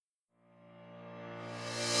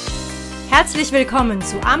Herzlich willkommen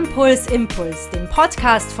zu Ampuls Impuls, dem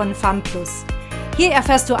Podcast von FAMplus. Hier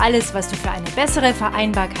erfährst du alles, was du für eine bessere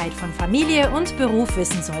Vereinbarkeit von Familie und Beruf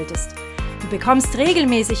wissen solltest. Du bekommst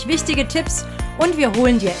regelmäßig wichtige Tipps und wir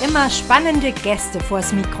holen dir immer spannende Gäste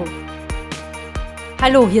vors Mikro.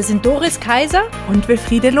 Hallo, hier sind Doris Kaiser und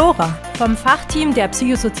Wilfriede Lohrer vom Fachteam der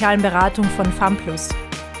psychosozialen Beratung von FAMplus.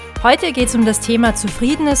 Heute geht es um das Thema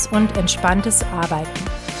zufriedenes und entspanntes Arbeiten.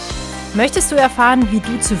 Möchtest du erfahren, wie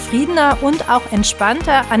du zufriedener und auch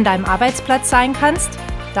entspannter an deinem Arbeitsplatz sein kannst?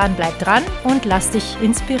 Dann bleib dran und lass dich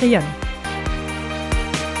inspirieren.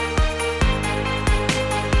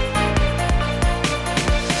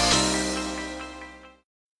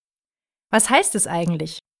 Was heißt es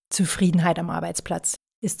eigentlich, Zufriedenheit am Arbeitsplatz?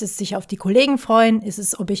 Ist es sich auf die Kollegen freuen? Ist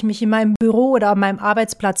es, ob ich mich in meinem Büro oder an meinem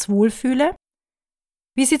Arbeitsplatz wohlfühle?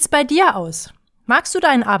 Wie sieht's bei dir aus? Magst du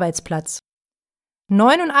deinen Arbeitsplatz?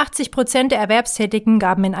 89% der Erwerbstätigen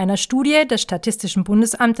gaben in einer Studie des Statistischen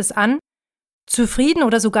Bundesamtes an, zufrieden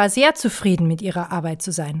oder sogar sehr zufrieden mit ihrer Arbeit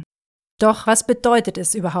zu sein. Doch was bedeutet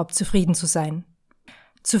es überhaupt, zufrieden zu sein?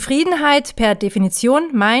 Zufriedenheit per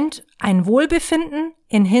Definition meint ein Wohlbefinden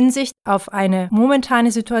in Hinsicht auf eine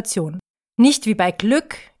momentane Situation. Nicht wie bei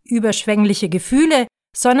Glück, überschwängliche Gefühle,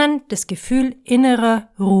 sondern das Gefühl innerer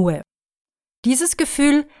Ruhe. Dieses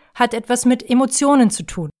Gefühl hat etwas mit Emotionen zu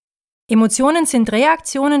tun. Emotionen sind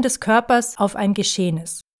Reaktionen des Körpers auf ein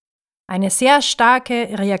Geschehnis. Eine sehr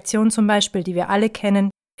starke Reaktion zum Beispiel, die wir alle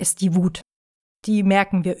kennen, ist die Wut. Die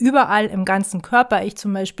merken wir überall im ganzen Körper. Ich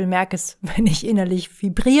zum Beispiel merke es, wenn ich innerlich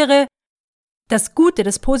vibriere. Das Gute,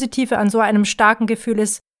 das Positive an so einem starken Gefühl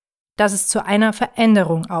ist, dass es zu einer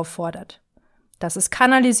Veränderung auffordert. Dass es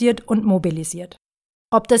kanalisiert und mobilisiert.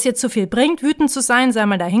 Ob das jetzt so viel bringt, wütend zu sein, sei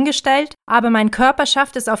mal dahingestellt, aber mein Körper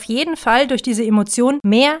schafft es auf jeden Fall, durch diese Emotion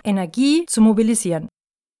mehr Energie zu mobilisieren.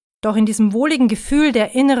 Doch in diesem wohligen Gefühl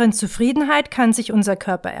der inneren Zufriedenheit kann sich unser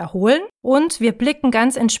Körper erholen und wir blicken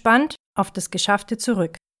ganz entspannt auf das Geschaffte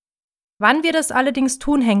zurück. Wann wir das allerdings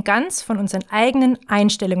tun, hängt ganz von unseren eigenen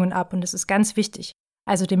Einstellungen ab und das ist ganz wichtig.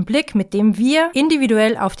 Also dem Blick, mit dem wir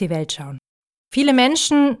individuell auf die Welt schauen. Viele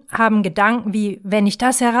Menschen haben Gedanken wie, wenn ich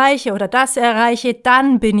das erreiche oder das erreiche,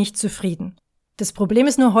 dann bin ich zufrieden. Das Problem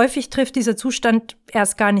ist nur, häufig trifft dieser Zustand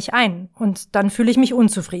erst gar nicht ein und dann fühle ich mich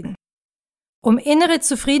unzufrieden. Um innere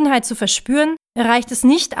Zufriedenheit zu verspüren, reicht es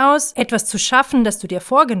nicht aus, etwas zu schaffen, das du dir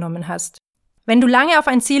vorgenommen hast. Wenn du lange auf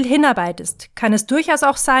ein Ziel hinarbeitest, kann es durchaus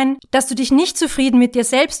auch sein, dass du dich nicht zufrieden mit dir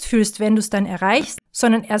selbst fühlst, wenn du es dann erreichst,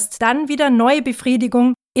 sondern erst dann wieder neue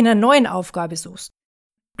Befriedigung in einer neuen Aufgabe suchst.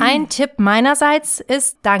 Ein Tipp meinerseits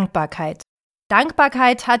ist Dankbarkeit.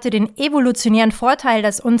 Dankbarkeit hatte den evolutionären Vorteil,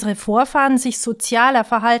 dass unsere Vorfahren sich sozialer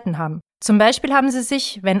verhalten haben. Zum Beispiel haben sie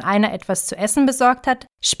sich, wenn einer etwas zu essen besorgt hat,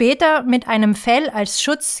 später mit einem Fell als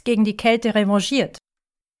Schutz gegen die Kälte revanchiert.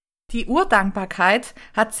 Die Urdankbarkeit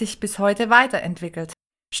hat sich bis heute weiterentwickelt.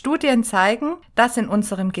 Studien zeigen, dass in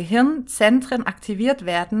unserem Gehirn Zentren aktiviert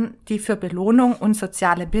werden, die für Belohnung und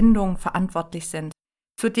soziale Bindung verantwortlich sind.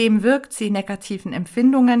 Zudem wirkt sie negativen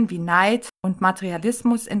Empfindungen wie Neid und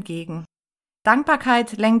Materialismus entgegen.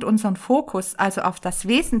 Dankbarkeit lenkt unseren Fokus also auf das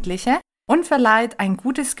Wesentliche und verleiht ein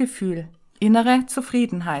gutes Gefühl, innere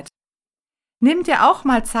Zufriedenheit. Nimm dir auch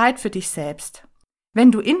mal Zeit für dich selbst.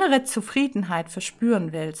 Wenn du innere Zufriedenheit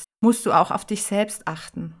verspüren willst, musst du auch auf dich selbst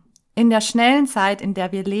achten. In der schnellen Zeit, in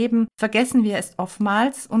der wir leben, vergessen wir es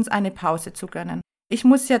oftmals, uns eine Pause zu gönnen. Ich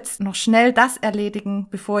muss jetzt noch schnell das erledigen,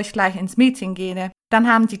 bevor ich gleich ins Meeting gehe. Dann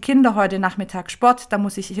haben die Kinder heute Nachmittag Sport, da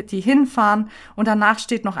muss ich die hinfahren und danach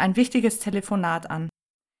steht noch ein wichtiges Telefonat an.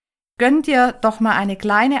 Gönn dir doch mal eine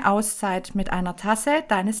kleine Auszeit mit einer Tasse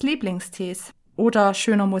deines Lieblingstees oder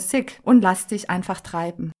schöner Musik und lass dich einfach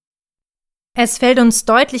treiben. Es fällt uns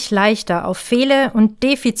deutlich leichter, auf Fehler und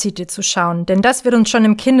Defizite zu schauen, denn das wird uns schon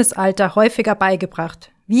im Kindesalter häufiger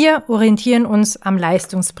beigebracht. Wir orientieren uns am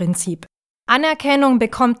Leistungsprinzip. Anerkennung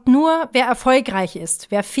bekommt nur, wer erfolgreich ist,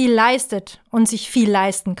 wer viel leistet und sich viel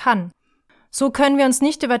leisten kann. So können wir uns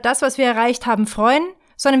nicht über das, was wir erreicht haben, freuen,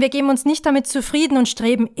 sondern wir geben uns nicht damit zufrieden und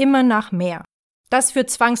streben immer nach mehr. Das führt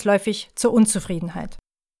zwangsläufig zur Unzufriedenheit.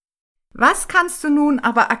 Was kannst du nun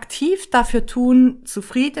aber aktiv dafür tun,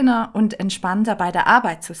 zufriedener und entspannter bei der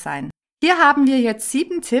Arbeit zu sein? Hier haben wir jetzt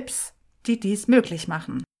 7 Tipps, die dies möglich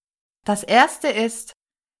machen. Das erste ist,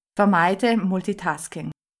 vermeide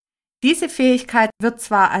Multitasking. Diese Fähigkeit wird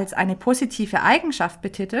zwar als eine positive Eigenschaft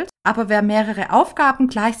betitelt, aber wer mehrere Aufgaben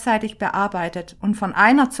gleichzeitig bearbeitet und von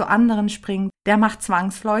einer zur anderen springt, der macht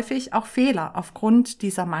zwangsläufig auch Fehler aufgrund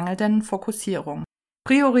dieser mangelnden Fokussierung.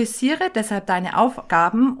 Priorisiere deshalb deine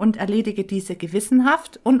Aufgaben und erledige diese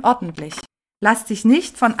gewissenhaft und ordentlich. Lass dich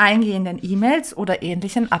nicht von eingehenden E-Mails oder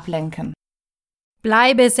Ähnlichem ablenken.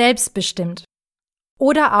 Bleibe selbstbestimmt.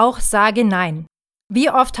 Oder auch sage Nein. Wie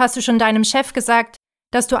oft hast du schon deinem Chef gesagt,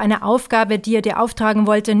 dass du eine Aufgabe, die er dir auftragen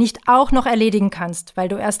wollte, nicht auch noch erledigen kannst, weil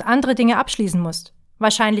du erst andere Dinge abschließen musst?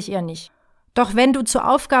 Wahrscheinlich eher nicht. Doch wenn du zu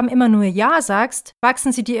Aufgaben immer nur Ja sagst,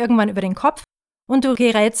 wachsen sie dir irgendwann über den Kopf und du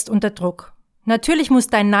gerätst unter Druck. Natürlich muss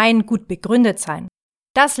dein Nein gut begründet sein.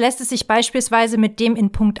 Das lässt es sich beispielsweise mit dem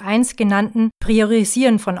in Punkt 1 genannten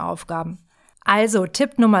Priorisieren von Aufgaben. Also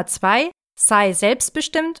Tipp Nummer 2, sei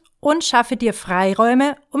selbstbestimmt und schaffe dir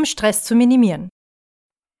Freiräume, um Stress zu minimieren.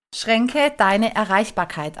 Schränke deine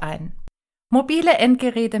Erreichbarkeit ein. Mobile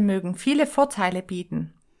Endgeräte mögen viele Vorteile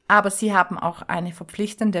bieten, aber sie haben auch eine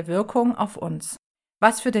verpflichtende Wirkung auf uns.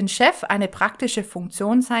 Was für den Chef eine praktische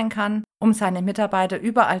Funktion sein kann, um seine Mitarbeiter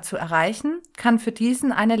überall zu erreichen, kann für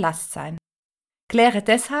diesen eine Last sein. Kläre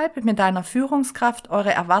deshalb mit deiner Führungskraft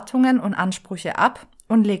eure Erwartungen und Ansprüche ab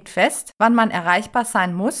und legt fest, wann man erreichbar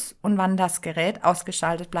sein muss und wann das Gerät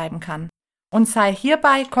ausgeschaltet bleiben kann. Und sei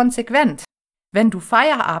hierbei konsequent. Wenn du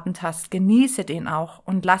Feierabend hast, genieße den auch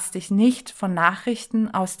und lass dich nicht von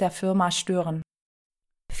Nachrichten aus der Firma stören.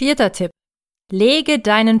 4. Tipp. Lege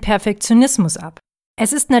deinen Perfektionismus ab.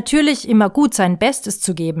 Es ist natürlich immer gut, sein Bestes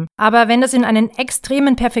zu geben, aber wenn das in einen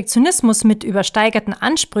extremen Perfektionismus mit übersteigerten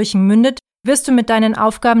Ansprüchen mündet, wirst du mit deinen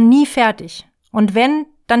Aufgaben nie fertig. Und wenn,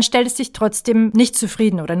 dann stellt es dich trotzdem nicht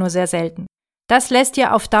zufrieden oder nur sehr selten. Das lässt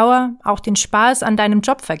dir auf Dauer auch den Spaß an deinem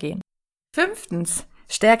Job vergehen. 5.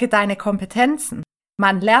 Stärke deine Kompetenzen.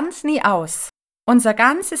 Man lernt nie aus. Unser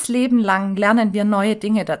ganzes Leben lang lernen wir neue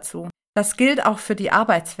Dinge dazu. Das gilt auch für die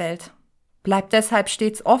Arbeitswelt. Bleib deshalb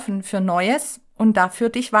stets offen für Neues und dafür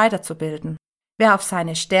dich weiterzubilden. Wer auf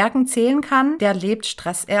seine Stärken zählen kann, der lebt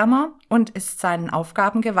stressärmer und ist seinen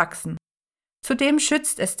Aufgaben gewachsen. Zudem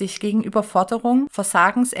schützt es dich gegen Überforderung,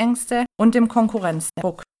 Versagensängste und dem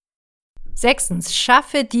Konkurrenzdruck. 6.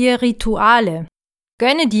 Schaffe dir Rituale.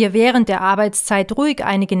 Gönne dir während der Arbeitszeit ruhig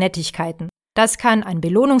einige Nettigkeiten. Das kann ein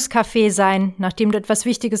Belohnungskaffee sein, nachdem du etwas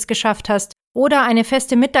Wichtiges geschafft hast, oder eine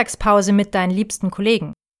feste Mittagspause mit deinen liebsten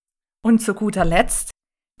Kollegen. Und zu guter Letzt,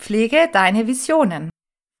 pflege deine Visionen.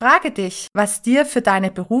 Frage dich, was dir für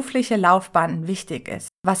deine berufliche Laufbahn wichtig ist.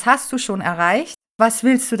 Was hast du schon erreicht? Was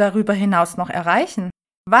willst du darüber hinaus noch erreichen?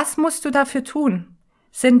 Was musst du dafür tun?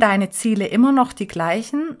 Sind deine Ziele immer noch die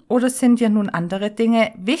gleichen oder sind dir nun andere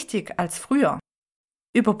Dinge wichtig als früher?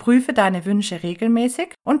 Überprüfe deine Wünsche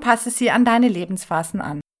regelmäßig und passe sie an deine Lebensphasen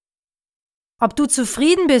an. Ob du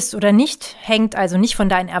zufrieden bist oder nicht, hängt also nicht von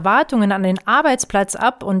deinen Erwartungen an den Arbeitsplatz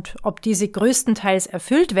ab und ob diese größtenteils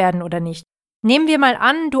erfüllt werden oder nicht. Nehmen wir mal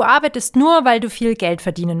an, du arbeitest nur, weil du viel Geld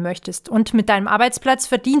verdienen möchtest und mit deinem Arbeitsplatz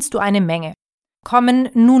verdienst du eine Menge. Kommen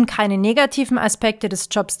nun keine negativen Aspekte des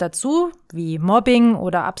Jobs dazu, wie Mobbing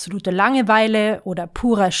oder absolute Langeweile oder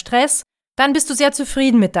purer Stress, dann bist du sehr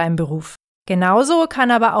zufrieden mit deinem Beruf. Genauso kann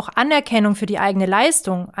aber auch Anerkennung für die eigene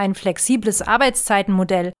Leistung, ein flexibles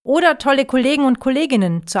Arbeitszeitenmodell oder tolle Kollegen und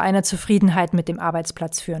Kolleginnen zu einer Zufriedenheit mit dem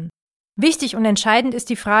Arbeitsplatz führen. Wichtig und entscheidend ist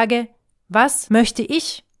die Frage, was möchte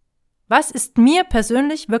ich? Was ist mir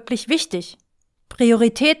persönlich wirklich wichtig?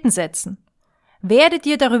 Prioritäten setzen. Werde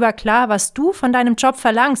dir darüber klar, was du von deinem Job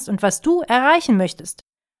verlangst und was du erreichen möchtest.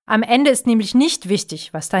 Am Ende ist nämlich nicht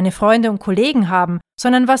wichtig, was deine Freunde und Kollegen haben,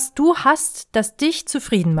 sondern was du hast, das dich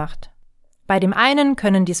zufrieden macht. Bei dem einen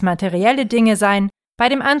können dies materielle Dinge sein, bei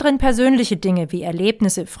dem anderen persönliche Dinge wie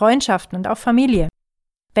Erlebnisse, Freundschaften und auch Familie.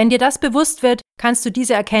 Wenn dir das bewusst wird, kannst du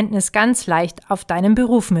diese Erkenntnis ganz leicht auf deinen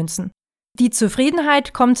Beruf münzen. Die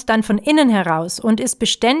Zufriedenheit kommt dann von innen heraus und ist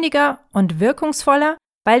beständiger und wirkungsvoller,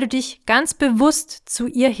 weil du dich ganz bewusst zu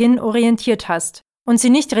ihr hin orientiert hast und sie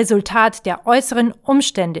nicht Resultat der äußeren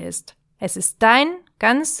Umstände ist. Es ist dein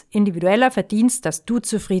ganz individueller Verdienst, dass du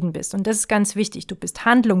zufrieden bist. Und das ist ganz wichtig, du bist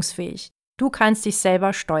handlungsfähig. Du kannst dich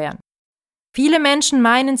selber steuern. Viele Menschen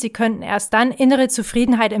meinen, sie könnten erst dann innere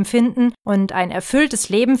Zufriedenheit empfinden und ein erfülltes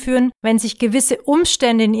Leben führen, wenn sich gewisse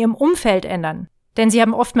Umstände in ihrem Umfeld ändern. Denn sie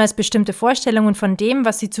haben oftmals bestimmte Vorstellungen von dem,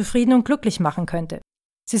 was sie zufrieden und glücklich machen könnte.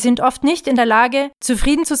 Sie sind oft nicht in der Lage,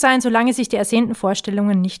 zufrieden zu sein, solange sich die ersehnten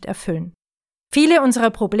Vorstellungen nicht erfüllen. Viele unserer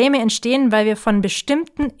Probleme entstehen, weil wir von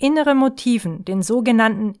bestimmten inneren Motiven, den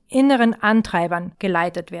sogenannten inneren Antreibern,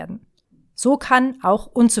 geleitet werden. So kann auch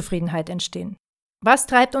Unzufriedenheit entstehen. Was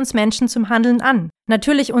treibt uns Menschen zum Handeln an?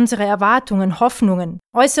 Natürlich unsere Erwartungen, Hoffnungen,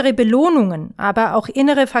 äußere Belohnungen, aber auch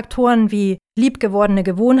innere Faktoren wie liebgewordene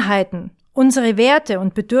Gewohnheiten, unsere Werte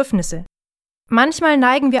und Bedürfnisse. Manchmal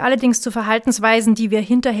neigen wir allerdings zu Verhaltensweisen, die wir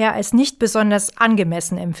hinterher als nicht besonders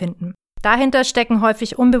angemessen empfinden. Dahinter stecken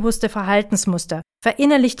häufig unbewusste Verhaltensmuster,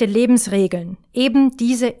 verinnerlichte Lebensregeln, eben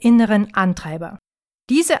diese inneren Antreiber.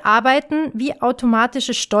 Diese arbeiten wie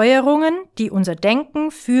automatische Steuerungen, die unser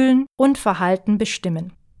Denken, Fühlen und Verhalten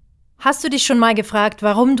bestimmen. Hast du dich schon mal gefragt,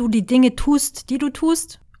 warum du die Dinge tust, die du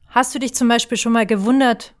tust? Hast du dich zum Beispiel schon mal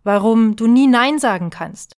gewundert, warum du nie Nein sagen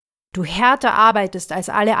kannst? Du härter arbeitest als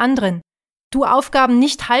alle anderen, du Aufgaben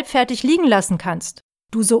nicht halbfertig liegen lassen kannst,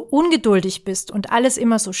 du so ungeduldig bist und alles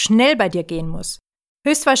immer so schnell bei dir gehen muss.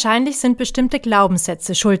 Höchstwahrscheinlich sind bestimmte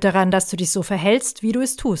Glaubenssätze schuld daran, dass du dich so verhältst, wie du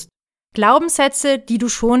es tust. Glaubenssätze, die du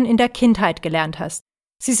schon in der Kindheit gelernt hast.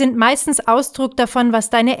 Sie sind meistens Ausdruck davon, was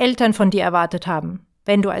deine Eltern von dir erwartet haben.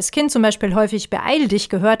 Wenn du als Kind zum Beispiel häufig beeil dich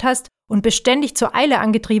gehört hast und beständig zur Eile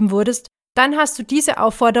angetrieben wurdest, dann hast du diese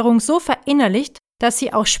Aufforderung so verinnerlicht, dass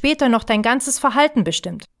sie auch später noch dein ganzes Verhalten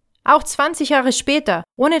bestimmt. Auch 20 Jahre später,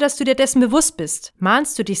 ohne dass du dir dessen bewusst bist,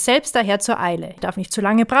 mahnst du dich selbst daher zur Eile. Ich darf nicht zu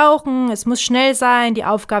lange brauchen, es muss schnell sein, die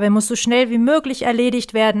Aufgabe muss so schnell wie möglich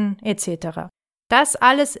erledigt werden, etc. Das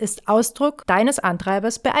alles ist Ausdruck deines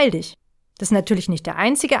Antreibers beeil dich. Das ist natürlich nicht der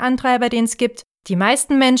einzige Antreiber, den es gibt. Die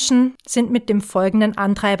meisten Menschen sind mit dem folgenden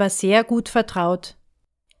Antreiber sehr gut vertraut.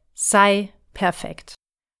 Sei perfekt.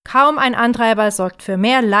 Kaum ein Antreiber sorgt für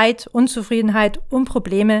mehr Leid, Unzufriedenheit und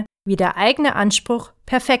Probleme wie der eigene Anspruch,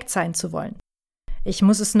 perfekt sein zu wollen. Ich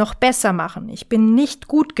muss es noch besser machen, ich bin nicht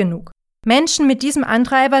gut genug. Menschen mit diesem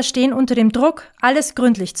Antreiber stehen unter dem Druck, alles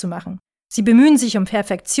gründlich zu machen. Sie bemühen sich um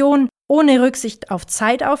Perfektion, ohne Rücksicht auf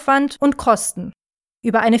Zeitaufwand und Kosten.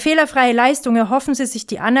 Über eine fehlerfreie Leistung erhoffen sie sich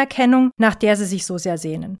die Anerkennung, nach der sie sich so sehr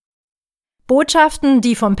sehnen. Botschaften,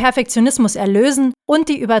 die vom Perfektionismus erlösen und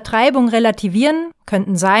die Übertreibung relativieren,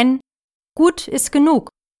 könnten sein: Gut ist genug.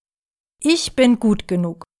 Ich bin gut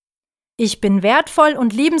genug. Ich bin wertvoll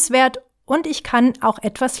und liebenswert und ich kann auch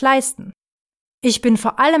etwas leisten. Ich bin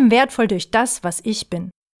vor allem wertvoll durch das, was ich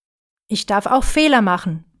bin. Ich darf auch Fehler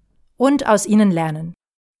machen und aus ihnen lernen.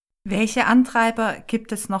 Welche Antreiber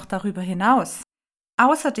gibt es noch darüber hinaus?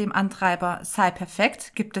 Außer dem Antreiber sei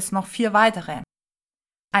perfekt gibt es noch 4 weitere.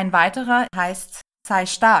 Ein weiterer heißt sei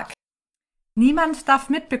stark. Niemand darf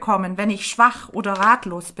mitbekommen, wenn ich schwach oder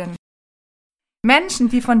ratlos bin. Menschen,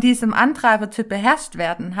 die von diesem Antreibertyp beherrscht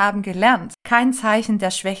werden, haben gelernt, kein Zeichen der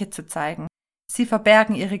Schwäche zu zeigen. Sie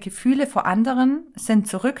verbergen ihre Gefühle vor anderen, sind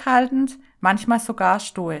zurückhaltend, manchmal sogar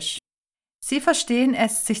stoisch. Sie verstehen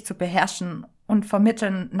es, sich zu beherrschen und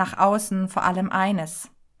vermitteln nach außen vor allem eines: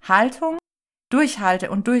 Haltung, Durchhalte-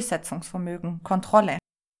 und Durchsetzungsvermögen, Kontrolle.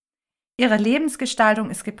 Ihre Lebensgestaltung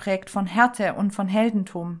ist geprägt von Härte und von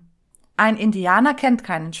Heldentum. Ein Indianer kennt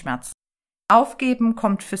keinen Schmerz. Aufgeben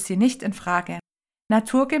kommt für sie nicht in Frage.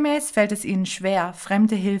 Naturgemäß fällt es ihnen schwer,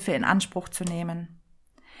 fremde Hilfe in Anspruch zu nehmen.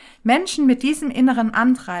 Menschen mit diesem inneren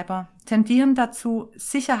Antreiber tendieren dazu,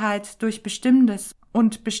 Sicherheit durch bestimmtes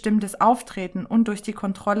Auftreten und durch die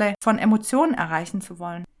Kontrolle von Emotionen erreichen zu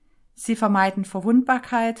wollen. Sie vermeiden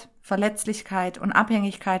Verwundbarkeit, Verletzlichkeit und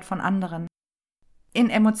Abhängigkeit von anderen. In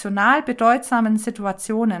emotional bedeutsamen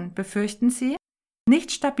Situationen befürchten sie,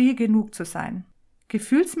 nicht stabil genug zu sein.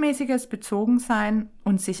 Gefühlsmäßiges Bezogensein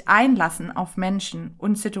und sich einlassen auf Menschen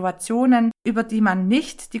und Situationen, über die man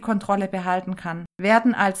nicht die Kontrolle behalten kann,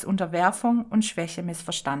 werden als Unterwerfung und Schwäche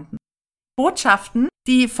missverstanden. Botschaften,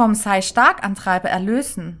 die vom Sei-Stark-Antreiber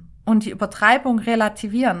erlösen und die Übertreibung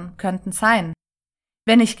relativieren, könnten sein: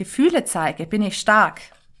 Wenn ich Gefühle zeige, bin ich stark.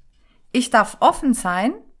 Ich darf offen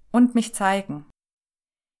sein und mich zeigen.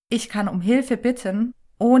 Ich kann um Hilfe bitten,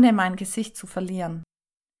 ohne mein Gesicht zu verlieren.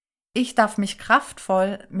 Ich darf mich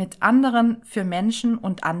kraftvoll mit anderen für Menschen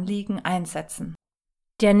und Anliegen einsetzen.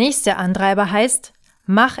 Der nächste Antreiber heißt: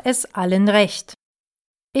 Mach es allen recht.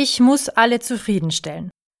 Ich muss alle zufriedenstellen.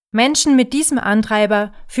 Menschen mit diesem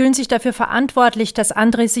Antreiber fühlen sich dafür verantwortlich, dass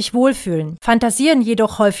andere sich wohlfühlen, fantasieren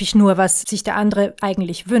jedoch häufig nur, was sich der andere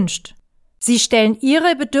eigentlich wünscht. Sie stellen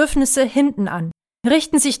ihre Bedürfnisse hinten an,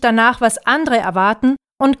 richten sich danach, was andere erwarten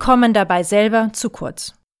und kommen dabei selber zu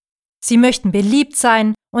kurz. Sie möchten beliebt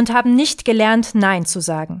sein und haben nicht gelernt, Nein zu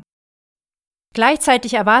sagen.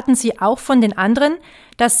 Gleichzeitig erwarten sie auch von den anderen,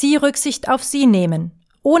 dass sie Rücksicht auf sie nehmen,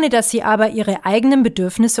 ohne dass sie aber ihre eigenen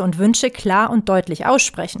Bedürfnisse und Wünsche klar und deutlich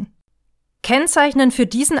aussprechen. Kennzeichnend für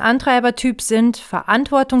diesen Antreibertyp sind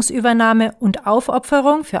Verantwortungsübernahme und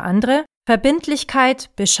Aufopferung für andere,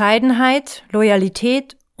 Verbindlichkeit, Bescheidenheit,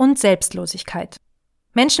 Loyalität und Selbstlosigkeit.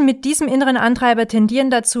 Menschen mit diesem inneren Antreiber tendieren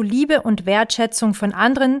dazu, Liebe und Wertschätzung von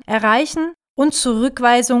anderen erreichen und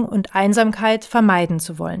Zurückweisung und Einsamkeit vermeiden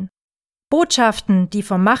zu wollen. Botschaften, die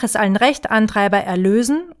vom Mach es allen recht Antreiber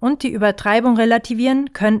erlösen und die Übertreibung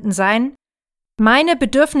relativieren, könnten sein: Meine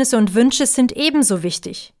Bedürfnisse und Wünsche sind ebenso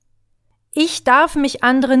wichtig. Ich darf mich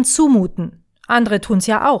anderen zumuten. Andere tun's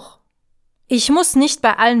ja auch. Ich muss nicht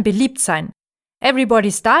bei allen beliebt sein.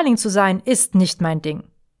 Everybody's Darling zu sein, ist nicht mein Ding.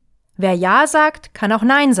 Wer Ja sagt, kann auch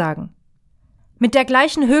Nein sagen. Mit der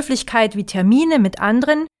gleichen Höflichkeit wie Termine mit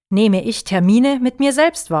anderen nehme ich Termine mit mir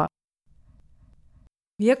selbst wahr.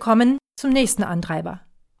 Wir kommen zum nächsten Antreiber.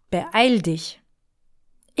 Beeil dich.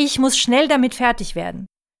 Ich muss schnell damit fertig werden.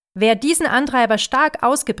 Wer diesen Antreiber stark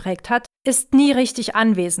ausgeprägt hat, ist nie richtig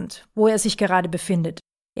anwesend, wo er sich gerade befindet.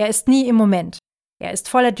 Er ist nie im Moment. Er ist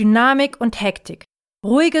voller Dynamik und Hektik.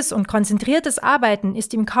 Ruhiges und konzentriertes Arbeiten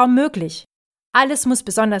ist ihm kaum möglich. Alles muss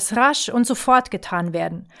besonders rasch und sofort getan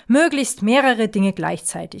werden, möglichst mehrere Dinge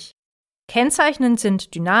gleichzeitig. Kennzeichnend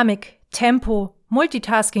sind Dynamik, Tempo,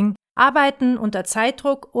 Multitasking, Arbeiten unter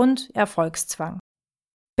Zeitdruck und Erfolgszwang.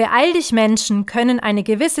 Beeil dich Menschen können eine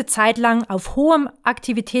gewisse Zeit lang auf hohem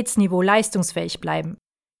Aktivitätsniveau leistungsfähig bleiben.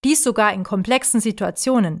 Dies sogar in komplexen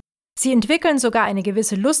Situationen. Sie entwickeln sogar eine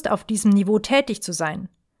gewisse Lust, auf diesem Niveau tätig zu sein.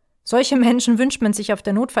 Solche Menschen wünscht man sich auf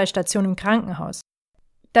der Notfallstation im Krankenhaus.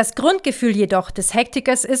 Das Grundgefühl jedoch des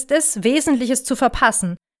Hektikers ist es, Wesentliches zu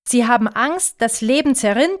verpassen. Sie haben Angst, das Leben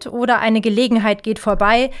zerrinnt oder eine Gelegenheit geht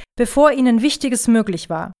vorbei, bevor ihnen Wichtiges möglich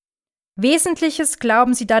war. Wesentliches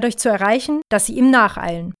glauben sie dadurch zu erreichen, dass sie ihm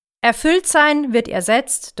nacheilen. Erfüllt sein wird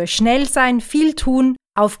ersetzt durch schnell sein, viel tun,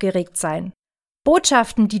 aufgeregt sein.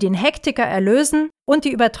 Botschaften, die den Hektiker erlösen und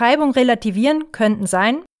die Übertreibung relativieren, könnten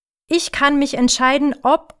sein: Ich kann mich entscheiden,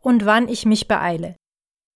 ob und wann ich mich beeile.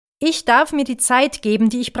 Ich darf mir die Zeit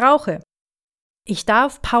geben, die ich brauche. Ich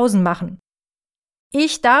darf Pausen machen.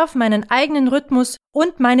 Ich darf meinen eigenen Rhythmus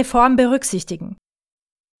und meine Form berücksichtigen.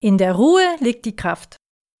 In der Ruhe liegt die Kraft.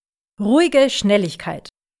 Ruhige Schnelligkeit.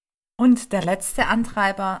 Und der letzte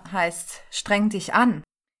Antreiber heißt: Streng dich an.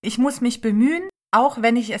 Ich muss mich bemühen, auch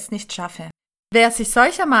wenn ich es nicht schaffe. Wer sich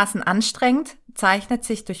solchermaßen anstrengt, zeichnet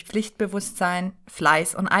sich durch Pflichtbewusstsein,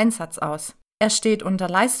 Fleiß und Einsatz aus. Er steht unter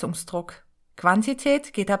Leistungsdruck.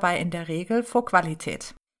 Quantität geht dabei in der Regel vor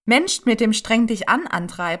Qualität. Menschen mit dem Streng dich an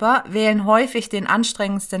Antreiber wählen häufig den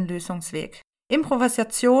anstrengendsten Lösungsweg.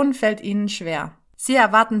 Improvisation fällt ihnen schwer. Sie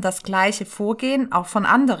erwarten das gleiche Vorgehen auch von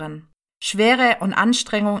anderen. Schwere und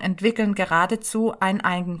Anstrengung entwickeln geradezu ein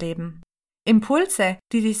Eigenleben. Impulse,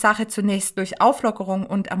 die die Sache zunächst durch Auflockerung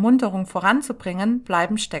und Ermunterung voranzubringen,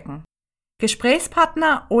 bleiben stecken.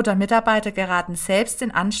 Gesprächspartner oder Mitarbeiter geraten selbst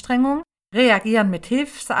in Anstrengung, reagieren mit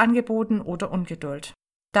Hilfsangeboten oder Ungeduld.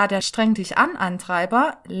 Da der Streng dich an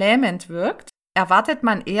Antreiber lähmend wirkt, erwartet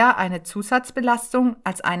man eher eine Zusatzbelastung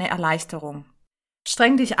als eine Erleichterung.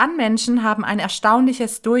 Streng dich an Menschen haben ein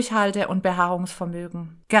erstaunliches Durchhalte- und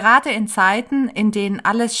Beharrungsvermögen. Gerade in Zeiten, in denen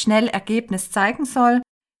alles schnell Ergebnis zeigen soll,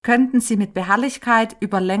 könnten sie mit Beharrlichkeit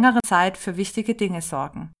über längere Zeit für wichtige Dinge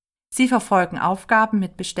sorgen. Sie verfolgen Aufgaben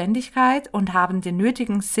mit Beständigkeit und haben den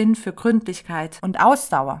nötigen Sinn für Gründlichkeit und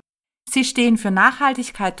Ausdauer. Sie stehen für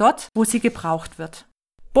Nachhaltigkeit dort, wo sie gebraucht wird.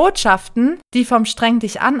 Botschaften, die vom Streng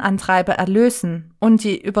dich an Antreiber erlösen und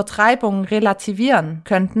die Übertreibung relativieren,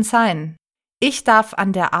 könnten sein: Ich darf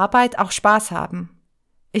an der Arbeit auch Spaß haben.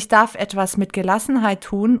 Ich darf etwas mit Gelassenheit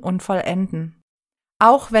tun und vollenden.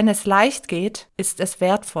 Auch wenn es leicht geht, ist es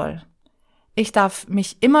wertvoll. Ich darf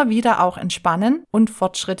mich immer wieder auch entspannen und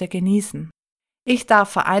Fortschritte genießen. Ich darf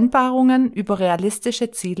Vereinbarungen über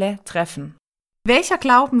realistische Ziele treffen. Welcher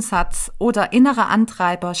Glaubenssatz oder innerer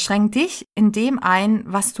Antreiber schränkt dich in dem ein,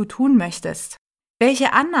 was du tun möchtest?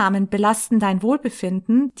 Welche Annahmen belasten dein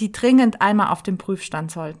Wohlbefinden, die dringend einmal auf den Prüfstand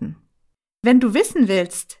sollten? Wenn du wissen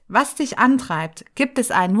willst, was dich antreibt, gibt es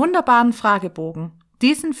einen wunderbaren Fragebogen.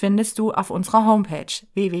 Diesen findest du auf unserer Homepage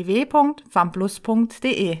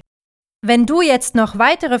www.famplus.de. Wenn du jetzt noch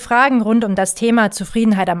weitere Fragen rund um das Thema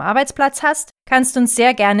Zufriedenheit am Arbeitsplatz hast, kannst du uns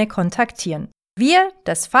sehr gerne kontaktieren. Wir,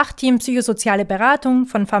 das Fachteam Psychosoziale Beratung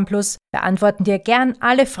von FAMPLUS, beantworten dir gern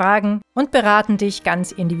alle Fragen und beraten dich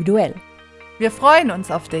ganz individuell. Wir freuen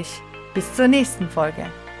uns auf dich. Bis zur nächsten Folge.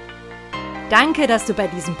 Danke, dass du bei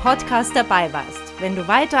diesem Podcast dabei warst. Wenn du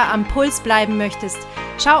weiter am Puls bleiben möchtest,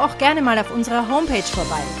 schau auch gerne mal auf unserer Homepage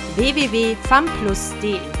vorbei,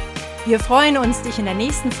 www.famplus.de. Wir freuen uns, dich in der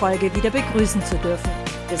nächsten Folge wieder begrüßen zu dürfen.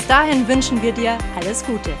 Bis dahin wünschen wir dir alles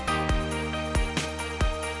Gute.